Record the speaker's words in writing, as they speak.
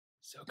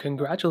So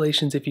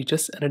congratulations if you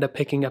just ended up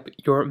picking up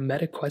your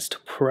MetaQuest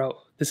Pro.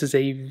 This is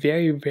a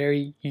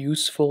very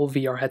useful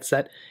VR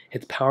headset.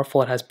 It's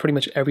powerful, it has pretty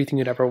much everything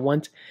you'd ever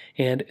want,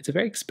 and it's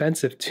very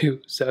expensive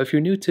too. So if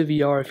you're new to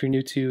VR, if you're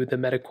new to the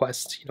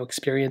MetaQuest,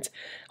 experience,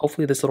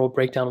 hopefully this little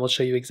breakdown will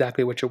show you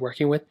exactly what you're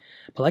working with.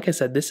 But like I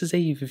said, this is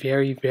a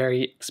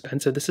very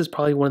expensive. This is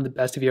probably one of the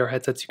best VR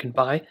headsets you can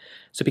buy.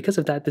 So because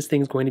of that, this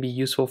thing is going to be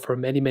useful for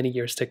many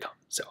years to come.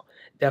 So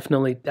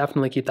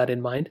definitely keep that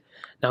in mind.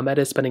 Now,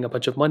 Meta is spending a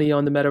bunch of money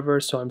on the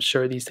metaverse, so I'm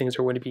sure these things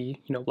are going to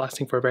be,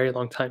 lasting for a very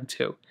long time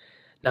too.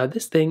 Now,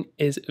 this thing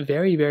is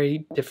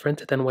very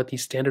different than what the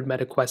standard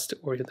MetaQuest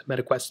or the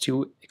MetaQuest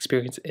 2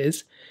 experience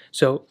is.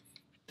 So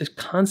the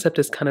concept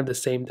is kind of the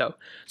same though.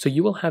 So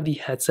you will have the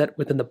headset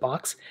within the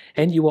box,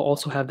 and you will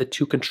also have the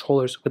two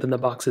controllers within the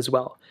box as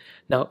well.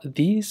 Now,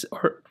 these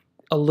are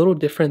a little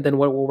different than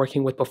what we're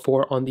working with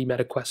before on the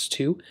MetaQuest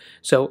 2.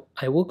 So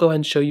I will go ahead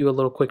and show you a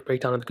little quick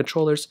breakdown of the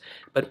controllers,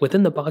 but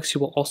within the box you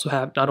will also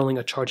have not only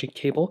a charging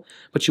cable,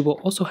 but you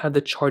will also have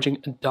the charging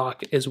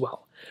dock as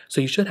well.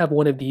 So you should have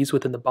one of these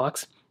within the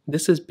box.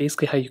 This is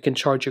basically how you can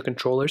charge your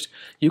controllers.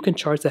 You can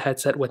charge the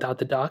headset without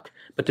the dock,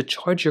 but to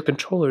charge your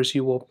controllers,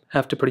 you will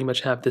have to pretty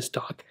much have this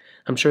dock.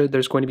 I'm sure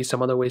there's going to be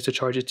some other ways to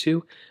charge it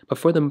too, but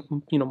for the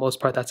most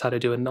part, that's how to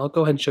do it. And I'll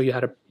go ahead and show you how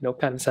to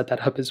kind of set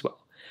that up as well.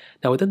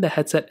 Now within the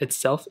headset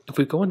itself, if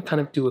we go and kind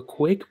of do a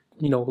quick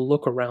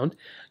look around,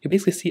 you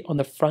basically see on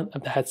the front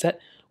of the headset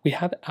we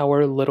have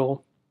our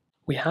little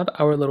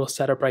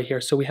setup right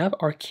here. So we have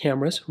our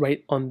cameras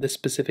right on this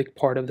specific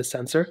part of the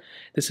sensor.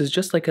 This is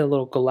just like a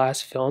little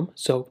glass film,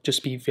 so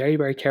just be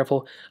very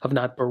careful of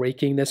not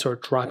breaking this or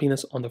dropping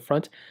this on the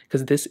front,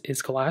 because this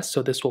is glass,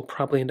 so this will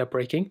probably end up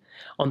breaking.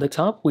 On the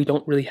top, we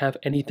don't really have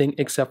anything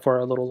except for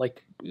our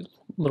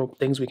little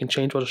things we can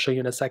change, which I'll show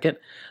you in a second.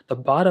 The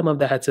bottom of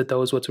the headset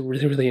though is what's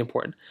really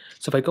important.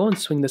 So if I go and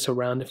swing this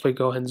around, if we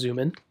go ahead and zoom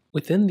in,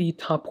 within the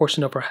top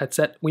portion of our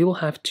headset, we will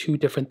have two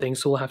different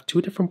things. So we'll have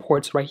two different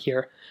ports right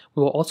here.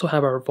 We will also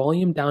have our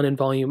volume down and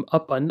volume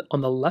up button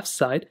on the left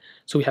side.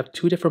 So we have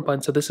two different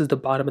buttons. So this is the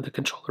bottom of the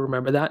controller,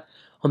 remember that.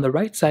 On the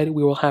right side,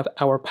 we will have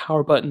our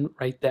power button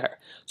right there.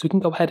 So we can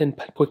go ahead and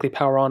quickly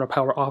power on or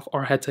power off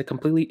our headset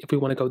completely if we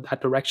want to go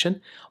that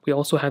direction. We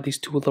also have these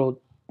two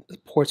little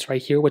ports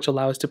right here, which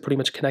allow us to pretty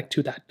much connect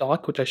to that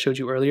dock, which I showed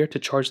you earlier, to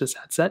charge this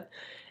headset.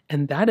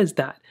 And that is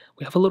that.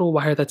 We have a little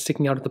wire that's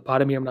sticking out at the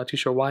bottom here, I'm not too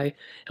sure why.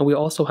 And we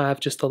also have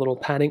just a little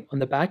padding on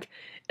the back.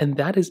 And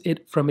that is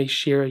it from a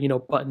sheer,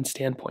 button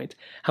standpoint.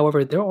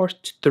 However, there are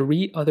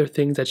three other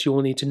things that you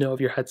will need to know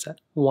of your headset.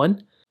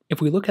 One, if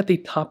we look at the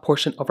top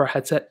portion of our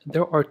headset,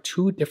 there are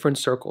two different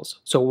circles.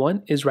 So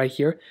one is right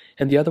here,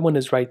 and the other one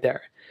is right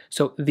there.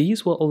 So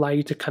these will allow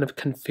you to kind of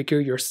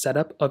configure your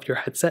setup of your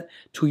headset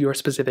to your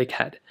specific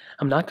head.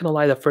 I'm not going to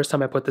lie, the first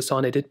time I put this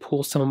on, it did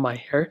pull some of my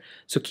hair,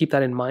 so keep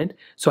that in mind.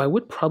 So I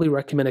would probably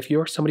recommend, if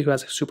you're somebody who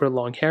has super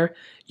long hair,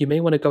 you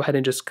may want to go ahead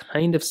and just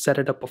kind of set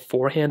it up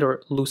beforehand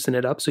or loosen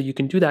it up. So you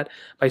can do that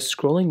by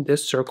scrolling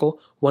this circle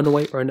one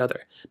way or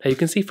another. Now you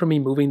can see from me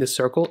moving the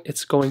circle,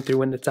 it's going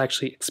through and it's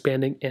actually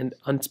expanding and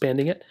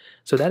unspanding it.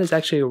 So that is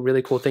actually a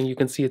really cool thing. You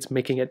can see it's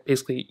making it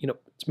basically,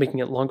 it's making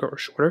it longer or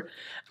shorter.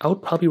 I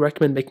would probably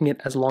recommend making it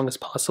as long as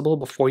possible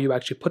before you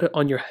actually put it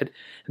on your head,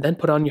 and then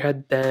put it on your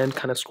head, then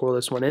kind of scroll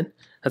this one in.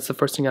 That's the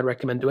first thing I'd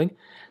recommend doing.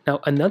 Now,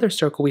 another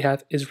circle we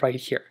have is right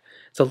here.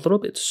 It's a little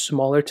bit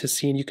smaller to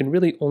see, and you can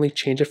really only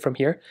change it from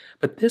here,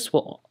 but this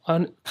will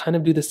kind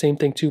of do the same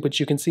thing too, but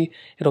you can see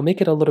it'll make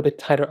it a little bit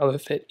tighter of a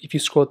fit. If you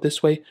scroll it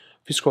this way,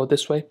 if you scroll it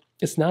this way,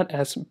 it's not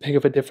as big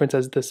of a difference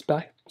as this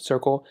back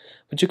circle,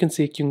 but you can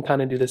see you can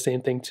kind of do the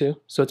same thing too.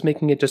 So it's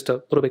making it just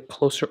a little bit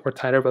closer or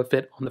tighter of a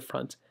fit on the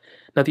front.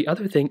 Now the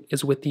other thing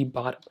is with the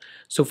bottom.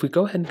 So if we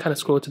go ahead and kind of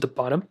scroll to the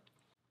bottom,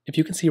 if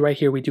you can see right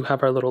here, we do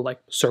have our little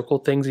circle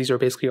things. These are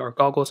basically our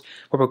goggles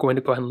where we're going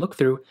to go ahead and look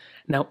through.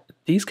 Now,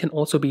 these can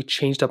also be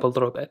changed up a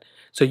little bit.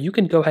 So you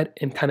can go ahead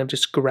and kind of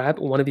just grab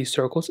one of these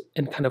circles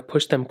and kind of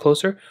push them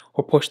closer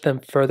or push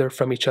them further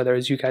from each other,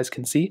 as you guys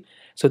can see.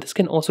 So this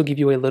can also give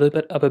you a little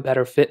bit of a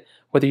better fit,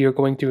 whether you're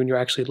going through and you're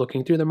actually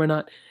looking through them or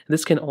not.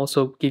 This can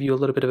also give you a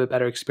little bit of a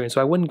better experience.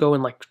 So I wouldn't go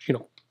and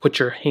put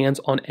your hands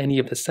on any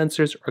of the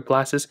sensors or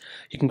glasses.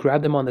 You can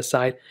grab them on the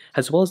side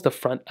as well as the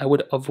front. I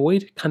would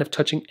avoid kind of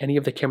touching any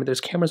of the camera.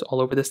 There's cameras all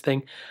over this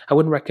thing. I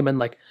wouldn't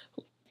recommend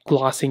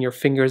glossing your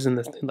fingers in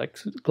the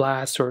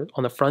glass or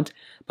on the front,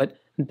 but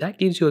that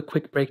gives you a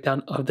quick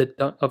breakdown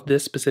of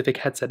this specific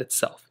headset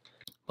itself.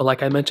 But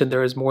like I mentioned,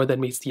 there is more than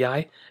meets the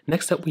eye.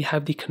 Next up, we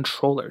have the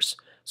controllers.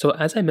 So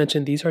as I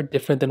mentioned, these are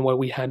different than what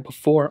we had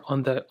before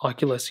on the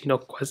Oculus,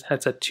 Quest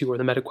Headset 2 or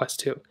the MetaQuest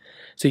 2.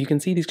 So you can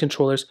see these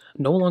controllers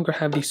no longer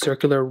have the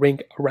circular ring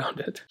around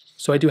it.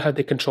 So I do have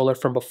the controller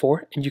from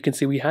before, and you can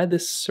see we had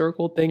this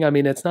circle thing. I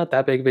mean, it's not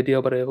that big of a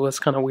deal, but it was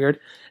kind of weird.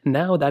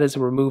 Now that is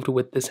removed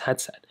with this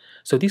headset.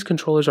 So these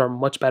controllers are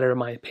much better in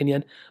my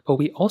opinion, but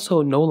we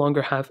also no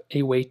longer have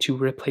a way to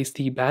replace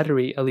the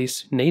battery, at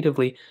least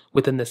natively,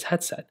 within this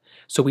headset.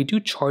 So we do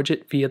charge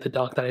it via the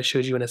dock that I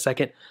showed you in a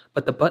second,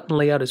 but the button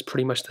layout is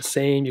pretty much the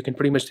same. You can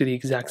pretty much do the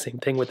exact same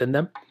thing within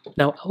them.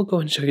 Now I'll go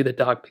and show you the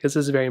dock because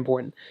this is very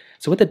important.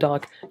 So with the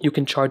dock, you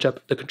can charge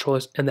up the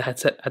controllers and the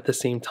headset at the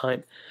same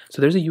time.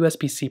 So there's a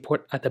USB-C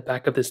port at the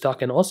back of this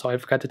dock, and also I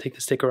forgot to take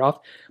the sticker off,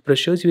 but it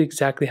shows you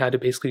exactly how to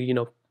basically,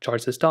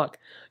 charge this dock.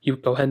 You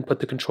go ahead and put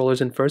the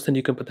controllers in first, and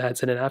you can put the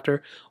headset in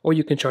after, or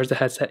you can charge the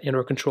headset and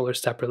or controller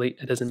separately.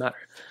 It doesn't matter.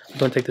 I'm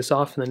going to take this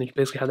off, and then you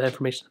basically have the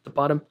information at the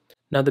bottom.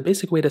 Now, the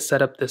basic way to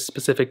set up this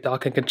specific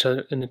dock and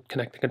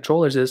connect the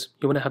controllers is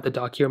you want to have the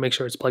dock here, make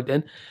sure it's plugged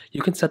in.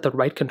 You can set the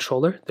right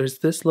controller. There's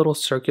this little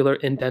circular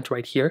indent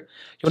right here.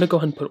 You want to go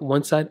ahead and put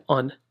one side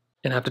on,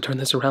 and I have to turn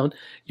this around.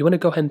 You want to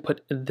go ahead and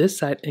put this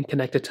side and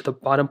connect it to the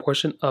bottom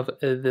portion of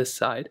this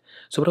side.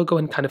 So it'll go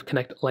and kind of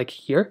connect like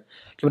here.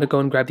 You want to go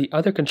and grab the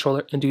other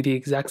controller and do the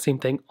exact same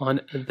thing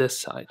on this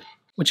side.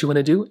 What you want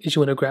to do is you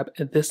want to grab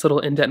this little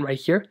indent right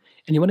here,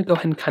 and you want to go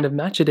ahead and kind of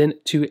match it in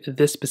to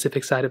this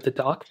specific side of the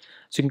dock.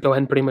 So you can go ahead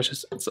and pretty much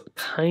it's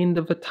kind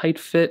of a tight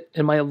fit.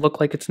 It might look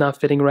like it's not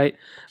fitting right,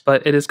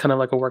 but it is kind of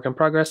like a work in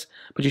progress.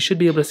 But you should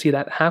be able to see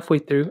that halfway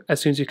through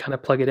as soon as you kind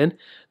of plug it in.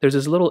 There's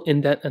this little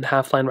indent and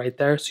half line right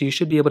there. So you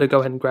should be able to go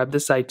ahead and grab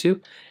this side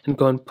too and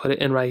go and put it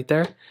in right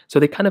there. So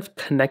they kind of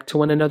connect to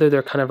one another.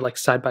 They're kind of like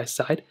side by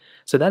side.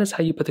 So that is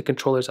how you put the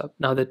controllers up.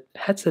 Now the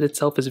headset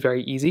itself is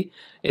very easy.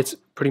 It's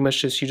pretty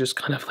much just, you just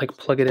kind of like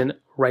plug it in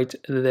right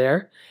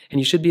there.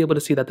 And you should be able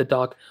to see that the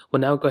dock will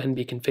now go ahead and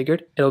be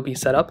configured. It'll be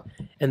set up.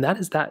 And that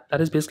is that.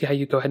 That is basically how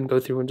you go ahead and go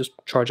through and just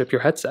charge up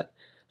your headset.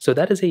 So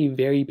that is a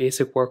very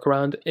basic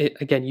workaround.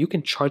 Again, you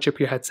can charge up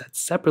your headset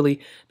separately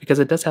because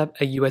it does have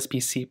a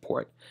USB-C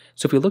port.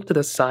 So if you look to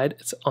the side,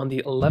 it's on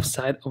the left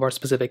side of our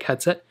specific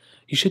headset.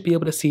 You should be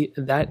able to see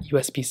that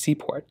USB-C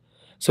port.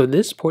 So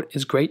this port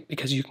is great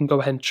because you can go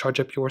ahead and charge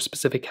up your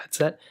specific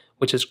headset,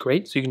 which is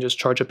great. So you can just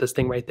charge up this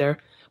thing right there.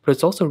 But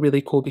it's also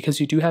really cool because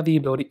you do have the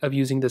ability of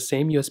using the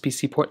same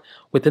USB-C port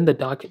within the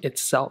dock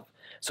itself.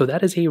 So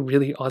that is a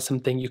really awesome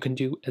thing you can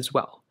do as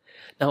well.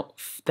 Now,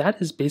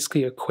 that is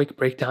basically a quick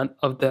breakdown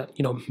of the,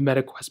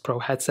 MetaQuest Pro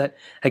headset.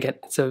 Again,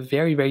 it's a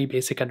very, very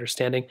basic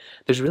understanding.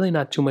 There's really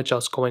not too much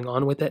else going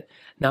on with it.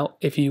 Now,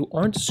 if you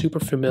aren't super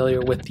familiar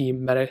with the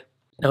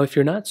if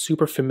you're not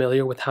super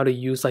familiar with how to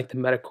use like the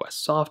MetaQuest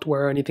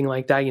software or anything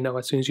like that,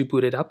 as soon as you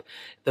boot it up,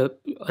 the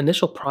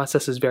initial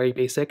process is very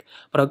basic,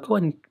 but I'll go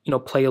ahead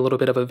and, play a little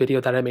bit of a video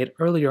that I made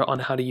earlier on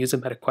how to use a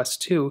MetaQuest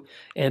 2,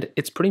 and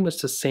it's pretty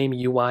much the same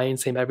UI and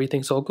same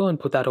everything, so I'll go and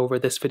put that over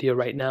this video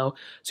right now,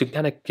 so you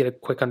can kind of get a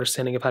quick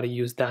understanding of how to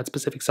use that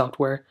specific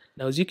software.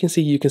 Now, as you can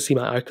see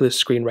my Oculus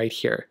screen right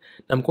here.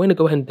 I'm going to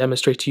go ahead and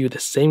demonstrate to you the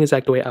same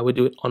exact way I would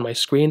do it on my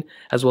screen,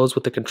 as well as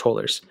with the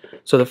controllers.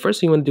 So the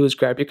first thing you want to do is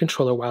grab your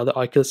controller while the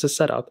Oculus is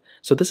set up.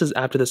 So this is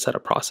after the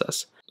setup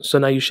process. So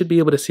now you should be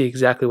able to see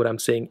exactly what I'm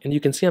seeing. And you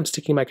can see I'm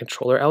sticking my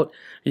controller out.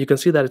 You can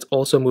see that it's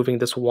also moving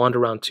this wand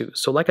around too.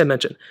 So like I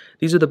mentioned,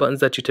 these are the buttons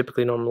that you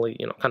typically normally,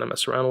 kind of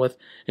mess around with.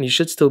 And you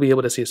should still be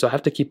able to see. So I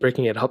have to keep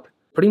breaking it up.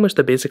 Pretty much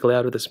the basic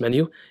layout of this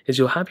menu is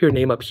you'll have your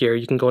name up here.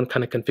 You can go and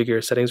kind of configure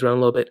your settings around a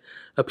little bit.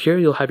 Up here,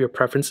 you'll have your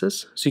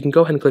preferences. So you can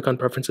go ahead and click on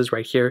preferences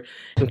right here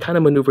and kind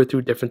of maneuver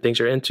through different things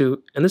you're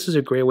into. And this is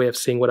a great way of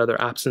seeing what other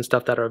apps and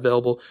stuff that are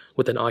available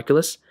within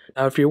Oculus.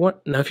 Now, if you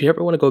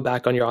ever want to go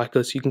back on your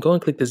Oculus, you can go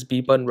and click this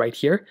B button right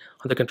here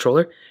on the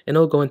controller, and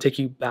it'll go and take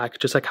you back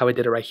just like how I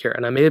did it right here.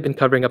 And I may have been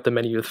covering up the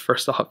menu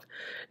first off.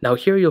 Now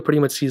here, you'll pretty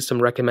much see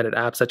some recommended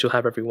apps that you'll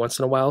have every once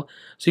in a while.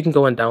 So you can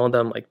go and download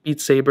them like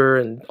Beat Saber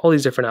and all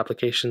these different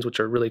applications, which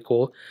are really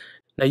cool.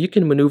 Now you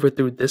can maneuver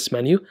through this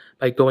menu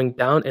by going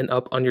down and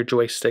up on your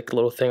joystick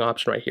little thing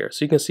option right here.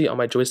 So you can see on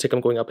my joystick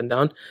I'm going up and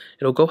down.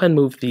 It'll go ahead and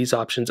move these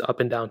options up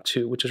and down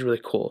too, which is really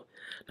cool.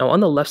 Now on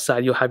the left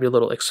side you'll have your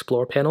little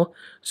explore panel.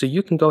 So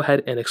you can go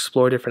ahead and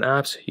explore different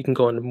apps. You can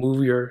go and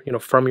move your,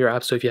 from your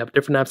apps. So if you have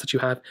different apps that you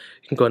have,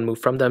 you can go and move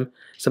from them.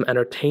 Some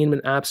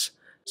entertainment apps,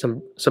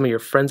 some of your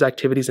friends'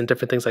 activities and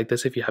different things like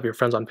this if you have your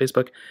friends on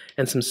Facebook,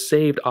 and some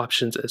saved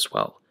options as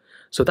well.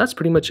 So that's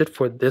pretty much it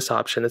for this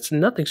option. It's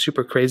nothing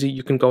super crazy.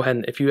 You can go ahead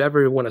and if you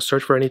ever want to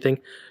search for anything,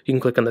 you can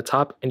click on the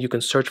top and you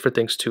can search for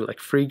things too, like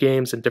free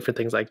games and different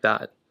things like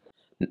that.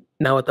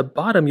 Now at the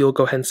bottom, you'll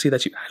go ahead and see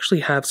that you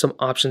actually have some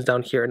options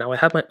down here. Now I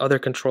have my other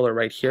controller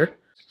right here,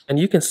 and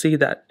you can see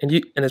that, and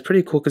it's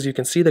pretty cool because you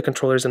can see the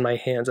controllers in my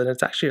hands, and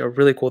it's actually a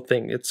really cool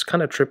thing. It's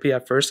kind of trippy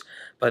at first,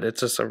 but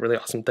it's just a really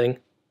awesome thing.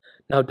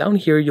 Now down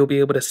here, you'll be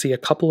able to see a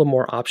couple of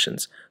more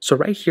options. So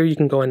right here, you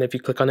can go in, if you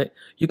click on it,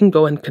 you can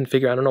go and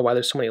configure, I don't know why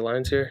there's so many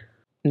lines here.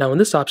 Now in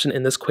this option,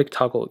 in this quick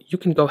toggle, you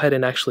can go ahead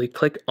and actually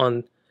click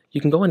on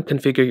you can go and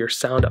configure your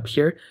sound up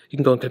here. You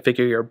can go and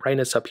configure your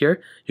brightness up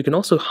here. You can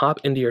also hop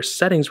into your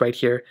settings right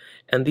here,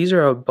 and these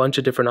are a bunch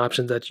of different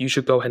options that you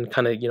should go ahead and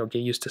kind of get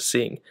used to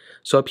seeing.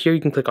 So up here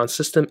you can click on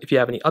system. If you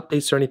have any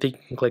updates or anything,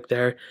 you can click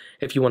there.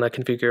 If you want to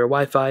configure your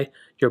Wi-Fi,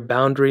 your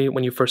boundary,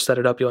 when you first set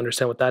it up, you'll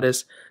understand what that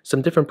is.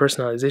 Some different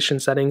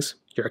personalization settings,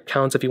 your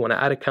accounts if you want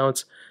to add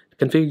accounts,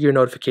 configure your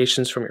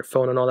notifications from your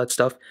phone and all that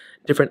stuff,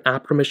 different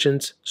app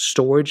permissions,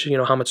 storage,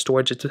 how much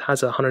storage. It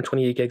has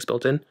 128 gigs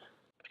built in,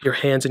 your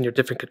hands and your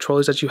different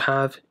controllers that you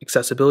have,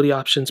 accessibility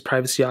options,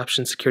 privacy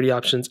options, security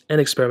options,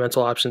 and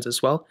experimental options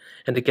as well.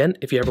 And again,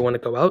 if you ever want to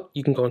go out,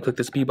 you can go and click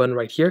this B button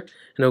right here,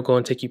 and it'll go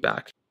and take you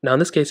back. Now in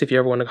this case, if you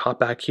ever want to hop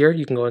back here,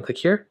 you can go and click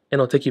here, and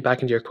it'll take you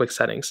back into your quick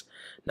settings.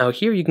 Now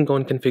here you can go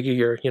and configure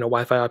your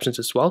Wi-Fi options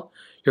as well,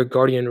 your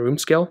Guardian room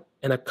scale,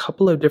 and a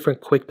couple of different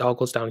quick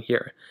toggles down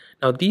here.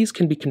 Now these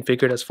can be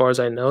configured as far as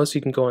I know, so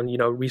you can go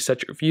and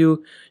reset your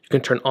view, you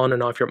can turn on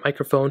and off your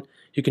microphone,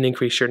 you can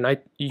increase your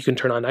night, you can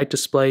turn on night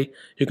display,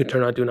 you can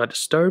turn on do not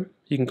disturb,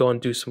 you can go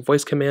and do some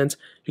voice commands,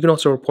 you can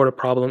also report a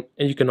problem,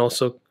 and you can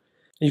also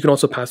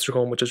pass through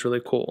home, which is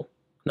really cool.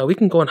 Now we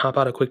can go and hop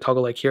out a quick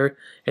toggle like here,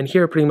 and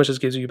here it pretty much just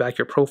gives you back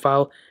your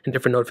profile and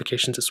different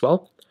notifications as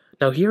well.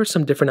 Now here are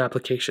some different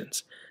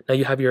applications. Now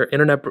you have your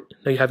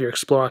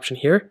explore option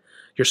here,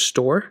 your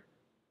store,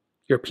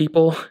 your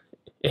people,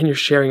 and your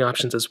sharing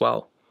options as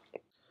well.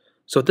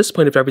 So at this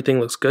point, if everything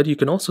looks good, you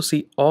can also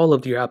see all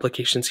of your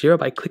applications here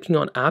by clicking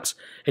on apps,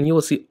 and you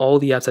will see all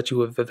the apps that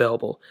you have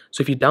available.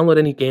 So if you download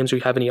any games or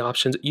you have any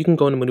options, you can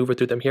go and maneuver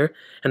through them here.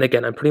 And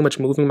again, I'm pretty much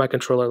moving my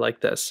controller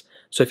like this.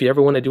 So if you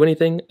ever want to do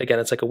anything, again,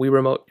 it's like a Wii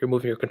remote, you're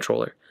moving your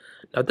controller.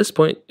 Now at this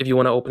point, if you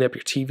want to open up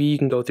your TV, you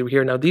can go through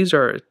here. Now these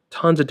are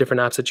tons of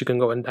different apps that you can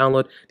go and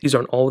download. These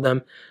aren't all of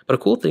them, but a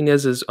cool thing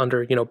is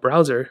under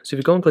browser. So if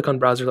you go and click on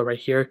browser right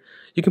here,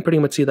 you can pretty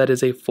much see that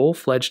is a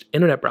full-fledged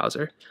internet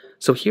browser.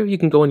 So here you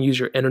can go and use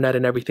your internet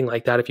and everything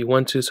like that if you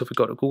want to. So if we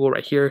go to Google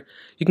right here,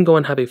 you can go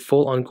and have a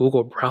full-on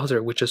Google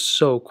browser, which is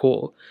so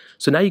cool.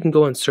 So now you can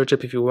go and search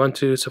up if you want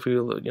to. So if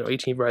you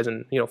AT&T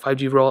Verizon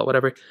 5G rollout,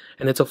 whatever,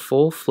 and it's a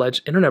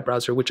full-fledged internet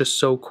browser, which is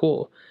so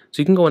cool.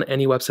 So you can go on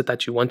any website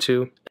that you want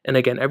to. And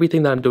again,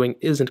 everything that I'm doing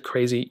isn't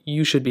crazy.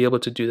 You should be able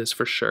to do this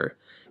for sure.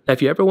 Now,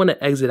 if you ever want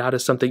to exit out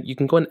of something, you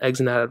can go and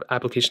exit out of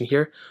application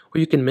here, or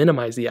you can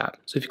minimize the app.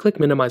 So if you click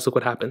minimize, look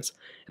what happens.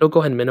 It'll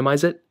go ahead and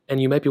minimize it,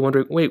 and you might be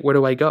wondering, wait, where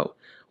do I go?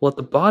 Well, at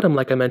the bottom,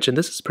 like I mentioned,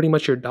 this is pretty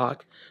much your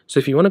dock. So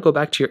if you want to go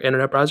back to your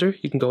internet browser,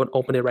 you can go and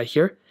open it right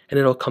here, and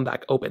it'll come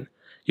back open.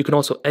 You can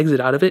also exit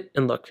out of it,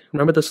 and look,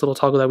 remember this little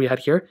toggle that we had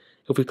here?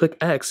 If we click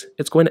X,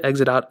 it's going to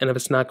exit out, and if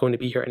it's not going to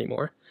be here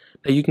anymore.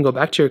 Now you can go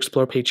back to your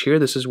Explore page here.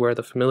 This is where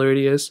the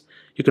familiarity is.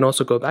 You can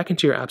also go back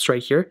into your apps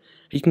right here.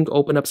 You can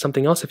open up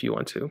something else if you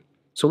want to.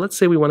 So let's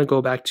say we want to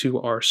go back to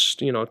our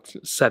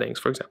settings,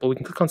 for example. We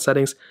can click on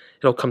settings.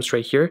 It'll come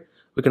straight here.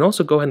 We can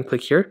also go ahead and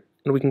click here,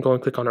 and we can go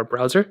and click on our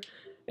browser,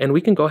 and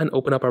we can go ahead and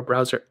open up our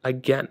browser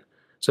again.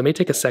 So it may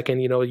take a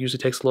second. It usually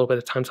takes a little bit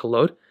of time to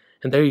load.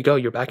 And there you go.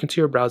 You're back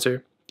into your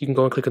browser. You can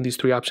go and click on these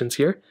three options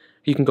here.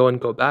 You can go and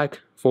go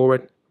back,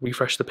 forward,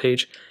 refresh the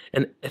page.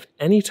 And if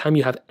any time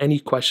you have any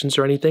questions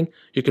or anything,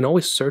 you can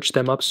always search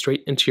them up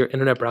straight into your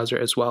internet browser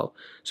as well.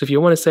 So if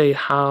you want to say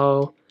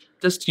how,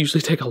 this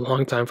usually take a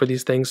long time for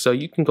these things. So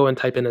you can go and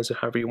type in as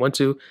however you want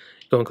to,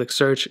 go and click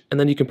search, and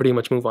then you can pretty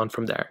much move on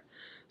from there.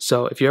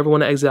 So if you ever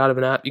want to exit out of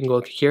an app, you can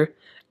go click here.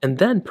 And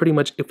then pretty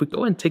much if we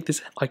go and take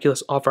this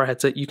Oculus off our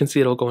headset, you can see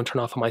it'll go and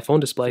turn off on my phone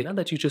display. Now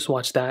that you just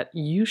watched that,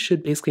 you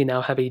should basically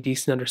now have a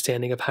decent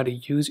understanding of how to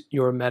use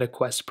your Meta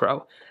Quest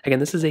Pro. Again,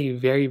 this is a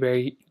very,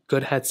 very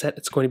good headset.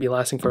 It's going to be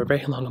lasting for a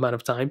very long amount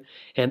of time,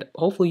 and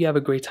hopefully you have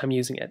a great time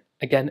using it.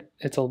 Again,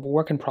 it's a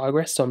work in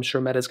progress, so I'm sure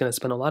Meta is going to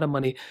spend a lot of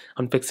money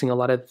on fixing a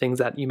lot of the things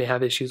that you may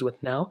have issues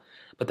with now,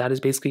 but that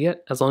is basically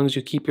it. As long as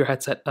you keep your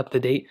headset up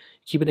to date,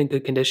 keep it in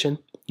good condition,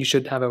 you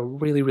should have a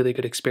really, really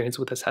good experience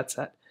with this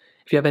headset.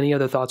 If you have any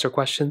other thoughts or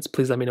questions,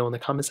 please let me know in the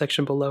comment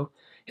section below.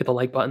 Hit the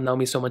like button, that would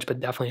mean so much, but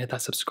definitely hit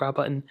that subscribe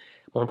button.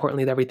 More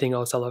importantly than everything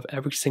else, I love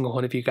every single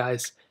one of you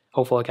guys.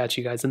 Hopefully I'll catch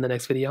you guys in the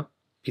next video.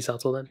 Peace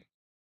out till then.